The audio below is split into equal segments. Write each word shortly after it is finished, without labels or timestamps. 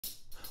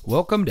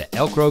Welcome to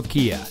Elk Grove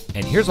Kia,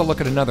 and here's a look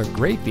at another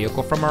great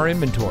vehicle from our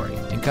inventory,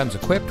 and comes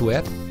equipped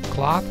with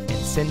cloth and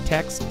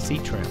Syntex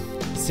seat trim,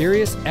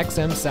 Sirius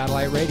XM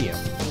satellite radio,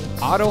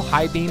 auto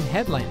high beam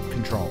headlamp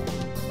control,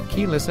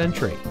 keyless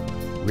entry,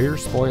 rear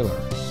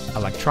spoiler,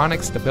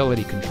 electronic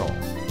stability control,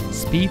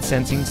 speed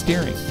sensing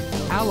steering,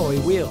 alloy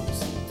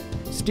wheels,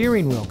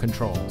 steering wheel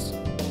controls,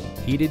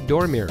 heated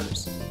door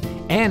mirrors,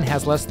 and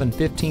has less than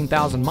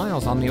 15,000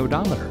 miles on the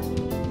odometer.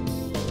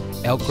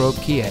 Elk Grove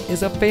Kia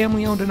is a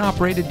family-owned and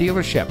operated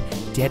dealership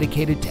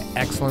dedicated to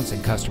excellence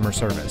in customer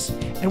service,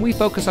 and we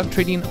focus on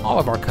treating all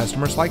of our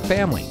customers like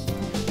family.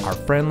 Our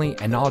friendly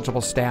and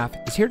knowledgeable staff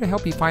is here to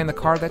help you find the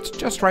car that's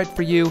just right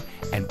for you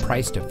and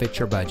priced to fit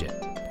your budget.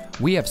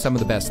 We have some of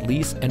the best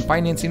lease and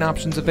financing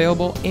options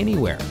available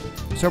anywhere.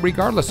 So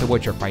regardless of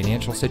what your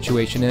financial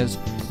situation is,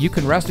 you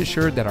can rest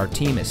assured that our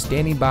team is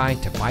standing by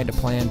to find a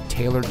plan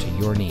tailored to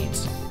your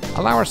needs.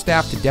 Allow our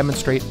staff to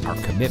demonstrate our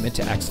commitment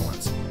to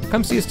excellence.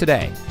 Come see us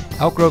today.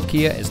 Elk Grove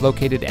Kia is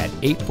located at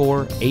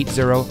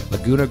 8480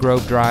 Laguna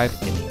Grove Drive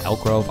in the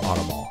Elk Grove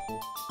Auto Mall.